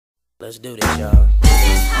Let's do this, y'all. This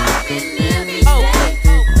is how we live each day.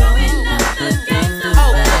 Growing up the gangster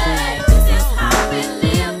way. This is how we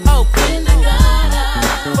live in the gutter.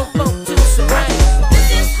 From folk to surround. This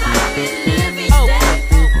is how we live each day.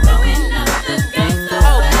 Growing up the gangster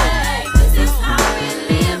way. This is how we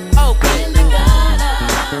live in the gutter.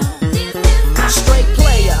 This is how Straight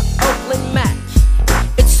player, Oakland Mac.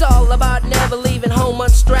 It's all about never leaving home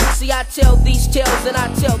unstrapped. See, I tell these tales and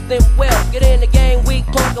I tell them well. Get in the game weak,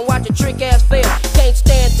 punk, and watch a trick ass fail. Can't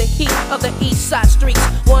stand the heat of the east side streets.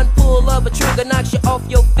 One pull of a trigger knocks you off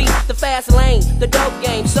your feet. The fast lane, the dope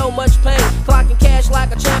game, so much pain. Clocking cash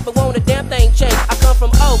like a champ, but won't a damn thing change. I come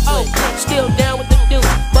from Oakland, still down with the dudes,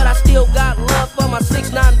 but I still got love for my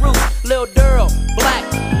 6'9" roots. Lil Earl, black,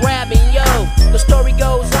 rapping, yo. The story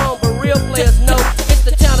goes on, but real players know it's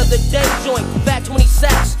the town of the day joint. Back 20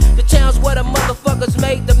 sacks. The town's where the motherfuckers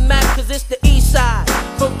made the map, cause it's the east side.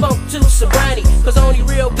 From funk to sobriety, cause only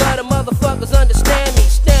real gutter motherfuckers understand me.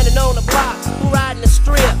 Standing on the block, who riding the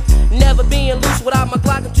strip. Never being loose without my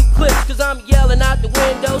Glock and 2 clips, cause I'm yelling out the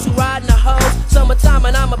windows, who riding the hoes. Summertime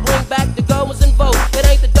and I'ma bring back the goers and vote. It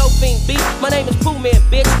ain't the dope fiend beat, my name is Pooh-Man,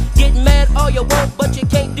 bitch. Getting mad all you want, but you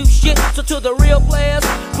can't do shit. So to the real players,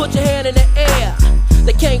 put your hand in the air.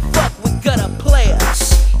 They can't fuck with gutter players.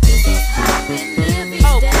 This is how we live each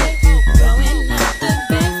day. Growing up the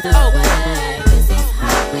gangster way. This is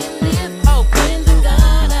how we live in the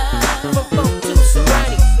gutter. From folk to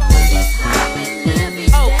sobriety. This is how we live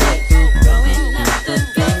each day. Growing up the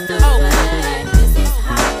gangster way. This is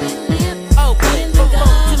how we live in the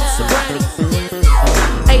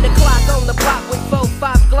gutter. 8 o'clock on the block with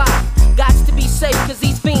 4-5 Glock. Gots to be safe, cause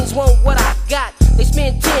these fiends want what I got. They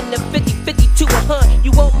spend 10 to 50, 50 to 100.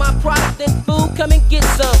 You want my product, then fool, come and get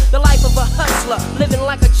some. The life of a hustler, living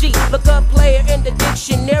like a G. Look up player in the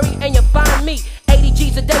dictionary and you find me. 80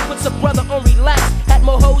 G's a day puts a brother on relax. Had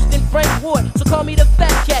more hoes than Frank Ward, so call me the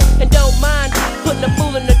fat cat. And don't mind putting a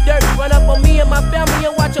fool in the dirt. Run up on me and my family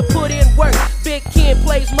and watch her put in work. Big Ken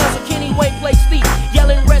plays muscle, Kenny Wayne plays thief.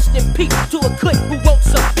 Yelling rest in peace to a clique who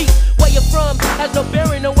wants some beef. Where you from has no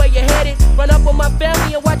bearing on where you're headed. Run up on my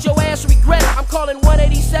family and watch your ass regret it. I'm calling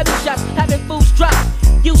 187 shots, having fools drop.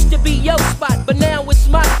 Used to be your spot, but now it's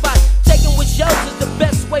my spot. Taking with shows is the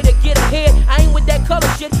best way to get ahead. I ain't with that color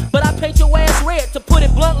shit, but I paint your ass red. To put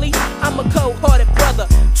it bluntly, I'm a cold-hearted brother.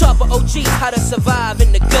 Taught for OGs how to survive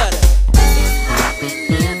in the gutter. This is how we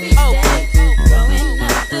live each day. Growing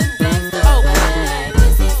up the gangster way.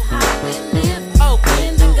 This is how we live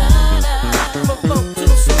in the gutter. From folk to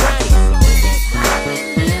sobriety. This is how we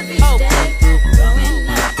live each day. Growing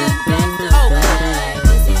up the gangster way.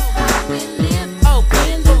 This is how we live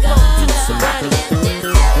in the gutter.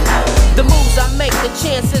 The moves I make, the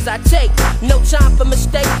chances I take. No time for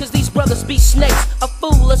mistake, cause these brothers be snakes. A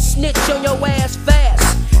fool, a snitch on your ass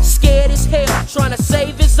fast. Scared as hell, trying to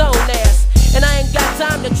save his own ass. And I ain't got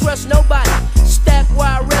time to trust nobody. Stack where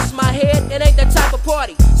I rest my head, it ain't that type of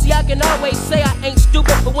party. See, I can always say I ain't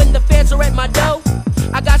stupid, but when the feds are at my door,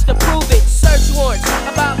 I got to prove it. Search warrants,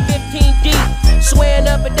 about 15 deep. Swearing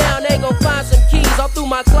up and down, they gon' find some keys all through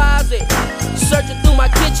my closet. Searching through my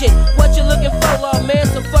kitchen. What you looking for, law man?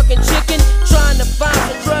 Some fucking chicken? Trying to find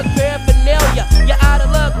some drug paraphernalia. You're out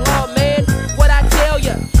of luck, law man. What I tell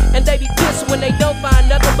ya? And they be pissed when they don't find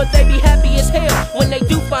nothing, but they be happy as hell when they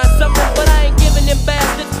do find something.